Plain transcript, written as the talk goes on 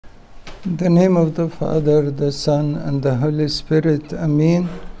In the name of the Father, the Son, and the Holy Spirit. Amen.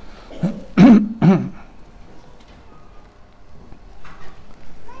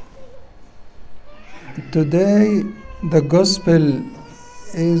 Today, the Gospel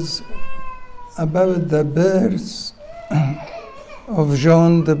is about the birth of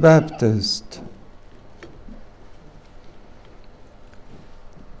John the Baptist.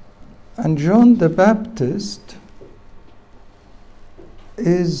 And John the Baptist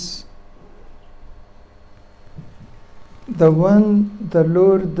is the one the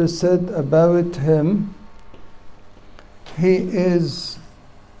Lord said about him, he is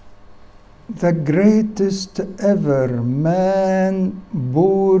the greatest ever man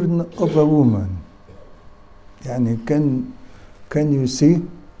born of a woman. Yani can you see?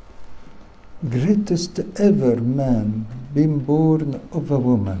 Greatest ever man been born of a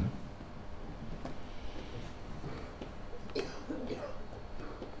woman.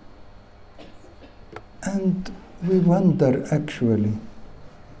 And we wonder actually,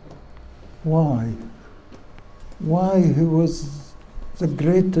 why he was the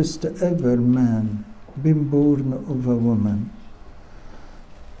greatest ever man been born of a woman.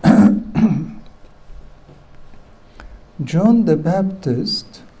 John the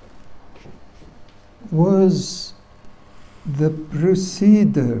Baptist was the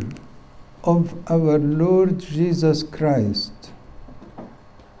preceder of our Lord Jesus Christ.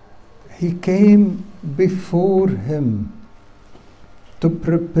 He came before him to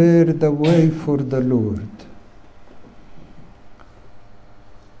prepare the way for the Lord.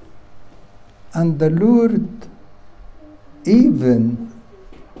 And the Lord even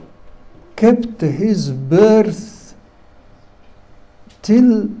kept his birth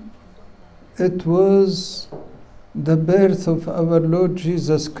till it was the birth of our Lord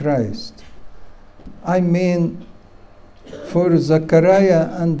Jesus Christ. I mean, for Zechariah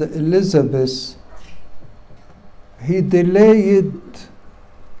and Elizabeth, he delayed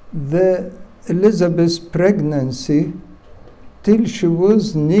the Elizabeth's pregnancy till she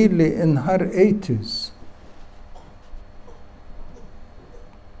was nearly in her 80s,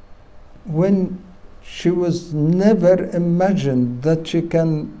 when she was never imagined that she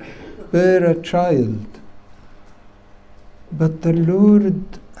can bear a child. But the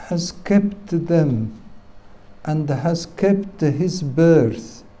Lord has kept them and has kept his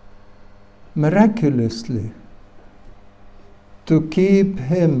birth miraculously to keep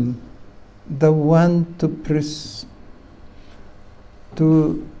him the one to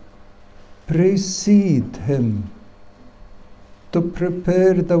precede him, to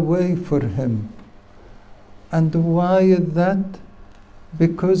prepare the way for him. And why is that?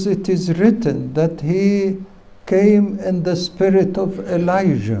 Because it is written that he came in the spirit of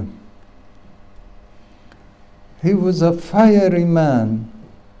Elijah. He was a fiery man.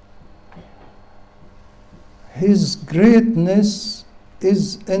 His greatness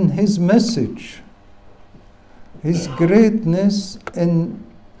is in his message. His greatness in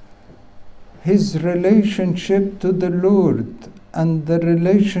his relationship to the Lord and the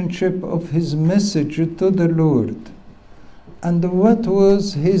relationship of his message to the Lord. And what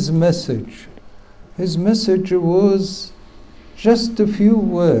was his message? His message was just a few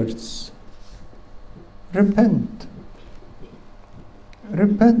words. Repent.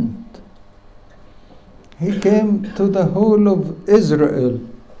 Repent. He came to the whole of Israel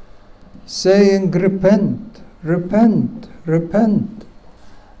saying, repent, repent, repent,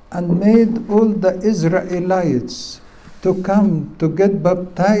 and made all the Israelites to come to get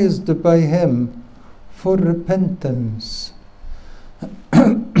baptized by him for repentance.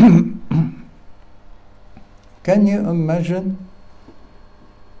 Can you imagine?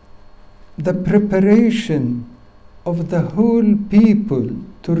 The preparation of the whole people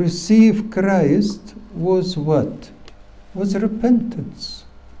to receive Christ was what? Was repentance.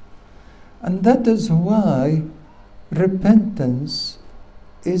 And that is why repentance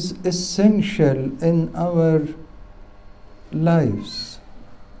is essential in our lives,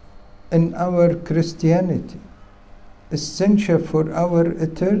 in our Christianity, essential for our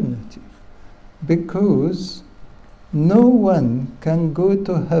eternity, because no one can go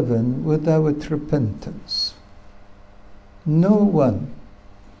to heaven without repentance. No one.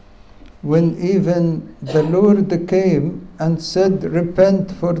 When even the Lord came and said,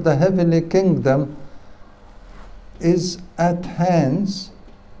 repent, for the heavenly kingdom is at hand,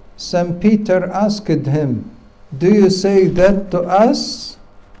 St. Peter asked him, do you say that to us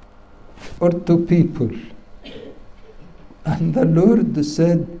or to people? And the Lord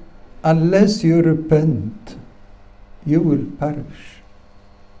said, unless you repent, you will perish.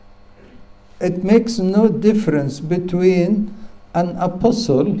 It makes no difference between an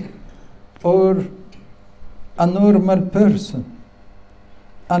apostle or a normal person.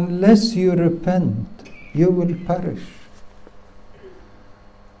 Unless you repent, you will perish.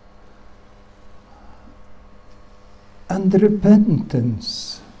 And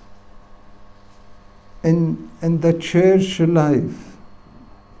repentance in the church life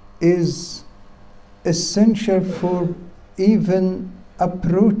is essential for even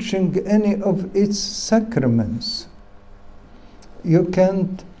approaching any of its sacraments. You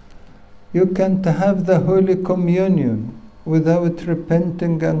can't have the Holy Communion without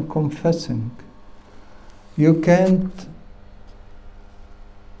repenting and confessing. You can't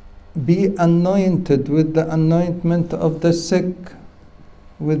be anointed with the anointment of the sick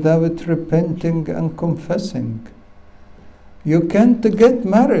without repenting and confessing. You can't get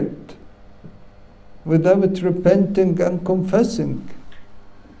married without repenting and confessing.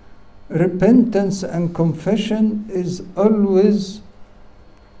 Repentance and confession is always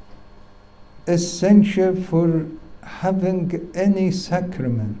essential for having any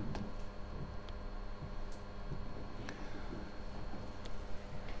sacrament.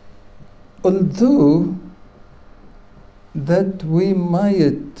 Although that we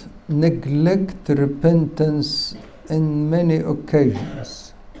might neglect repentance in many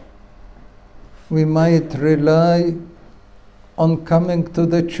occasions, we might rely on coming to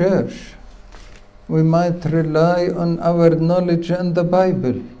the church. We might rely on our knowledge in the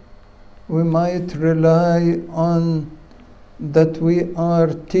Bible. We might rely on that we are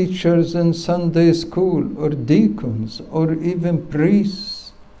teachers in Sunday school, or deacons, or even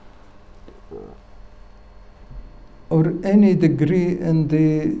priests, or any degree in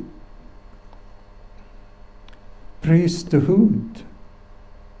the priesthood.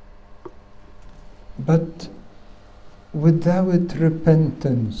 But without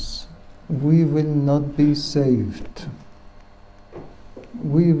repentance, we will not be saved.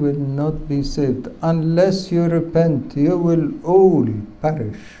 We will not be saved. Unless you repent, you will all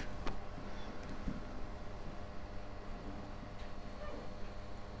perish.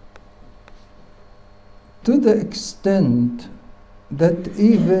 To the extent that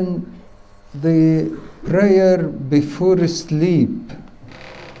even the prayer before sleep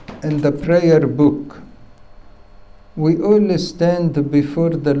in the prayer book, we all stand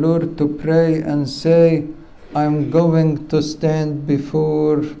before the Lord to pray and say, I'm going to stand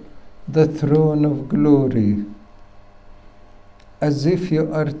before the throne of glory, as if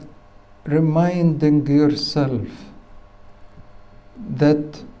you are reminding yourself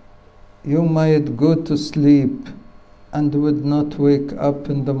that you might go to sleep and would not wake up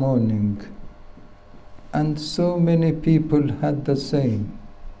in the morning. And so many people had the same.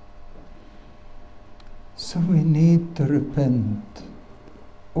 So we need to repent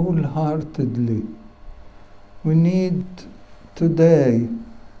wholeheartedly. We need today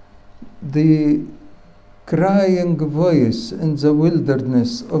the crying voice in the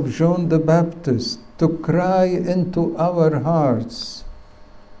wilderness of John the Baptist to cry into our hearts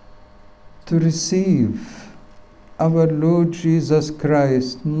to receive our Lord Jesus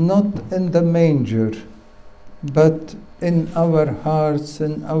Christ, not in the manger, but in our hearts,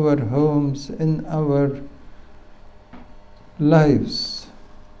 in our homes, in our lives.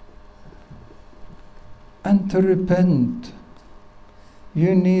 And to repent,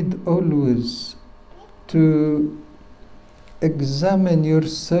 you need always to examine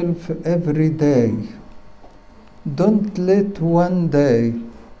yourself every day. Don't let one day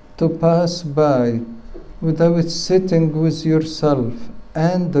to pass by without sitting with yourself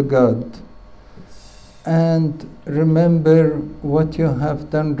and God and remember what you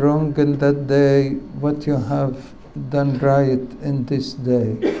have done wrong in that day, what you have done right in this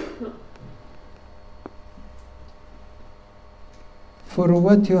day. For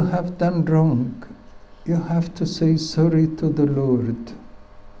what you have done wrong, you have to say sorry to the Lord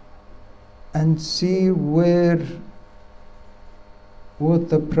and see where was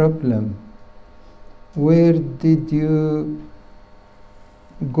the problem. Where did you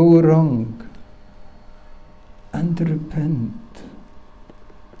go wrong? And repent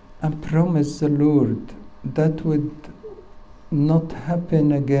and promise the Lord that would not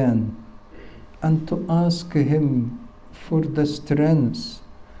happen again, and to ask Him for the strength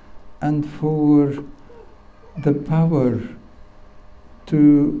and for the power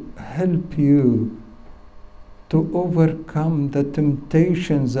to help you to overcome the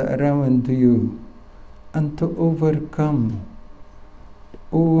temptations around you and to overcome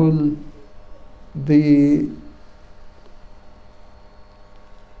all the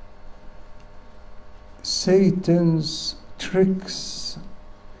Satan's tricks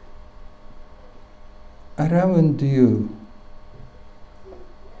around you.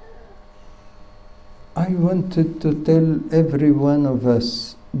 I wanted to tell every one of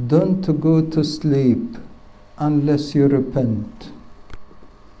us, don't go to sleep unless you repent.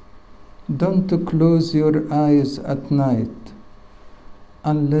 Don't close your eyes at night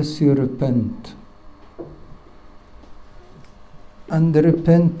unless you repent. And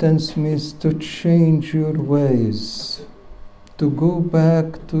repentance means to change your ways, to go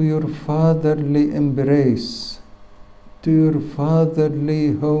back to your fatherly embrace, to your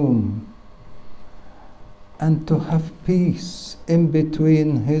fatherly home, and to have peace in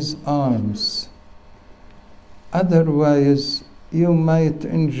between his arms. Otherwise, you might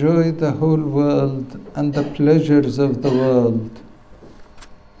enjoy the whole world and the pleasures of the world.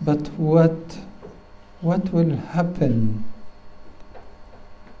 But what will happen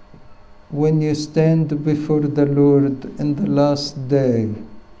when you stand before the Lord in the last day?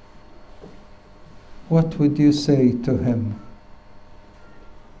 What would you say to him?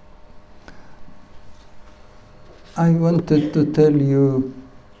 I wanted to tell you,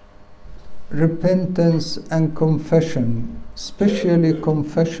 repentance and confession, especially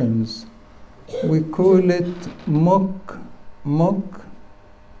confessions, we call it mock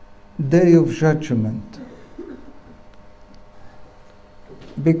day of judgment.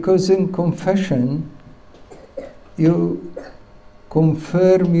 Because in confession, you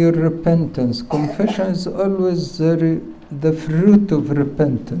confirm your repentance. Confession is always the fruit of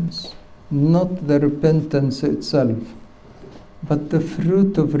repentance, not the repentance itself, but the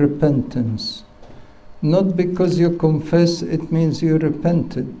fruit of repentance. Not because you confess, it means you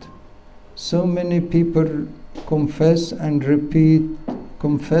repented. So many people confess and repeat,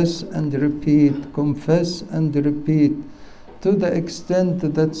 confess and repeat, confess and repeat, to the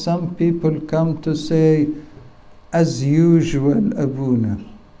extent that some people come to say, as usual, Abuna.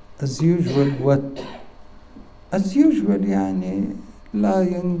 As usual what? As usual, yani,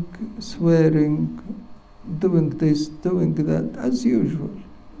 lying, swearing, doing this, doing that, as usual.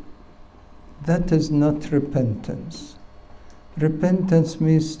 That is not repentance. Repentance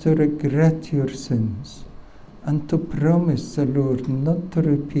means to regret your sins and to promise the Lord not to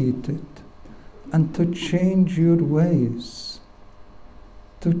repeat it and to change your ways.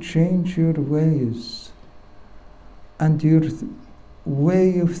 To change your ways and your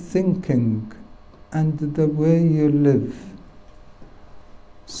way of thinking and the way you live,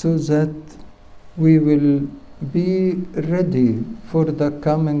 so that we will be ready for the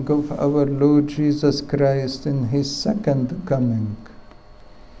coming of our Lord Jesus Christ in his second coming.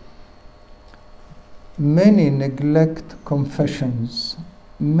 Many neglect confessions,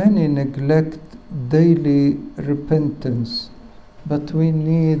 many neglect daily repentance, but we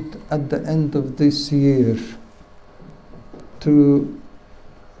need at the end of this year to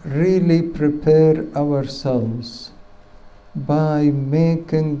really prepare ourselves by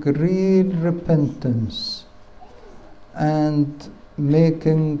making real repentance and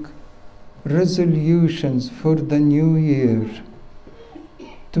making resolutions for the new year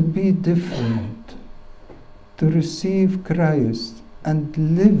to be different, to receive Christ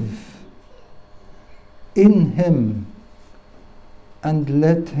and live in him and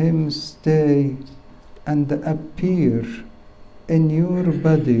let him stay and appear in your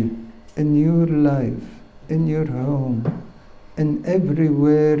body, in your life, in your home, in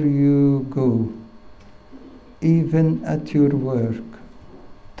everywhere you go, even at your work,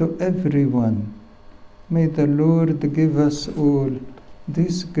 to everyone. May the Lord give us all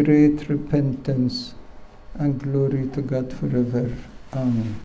this great repentance, and glory to God forever. Amen.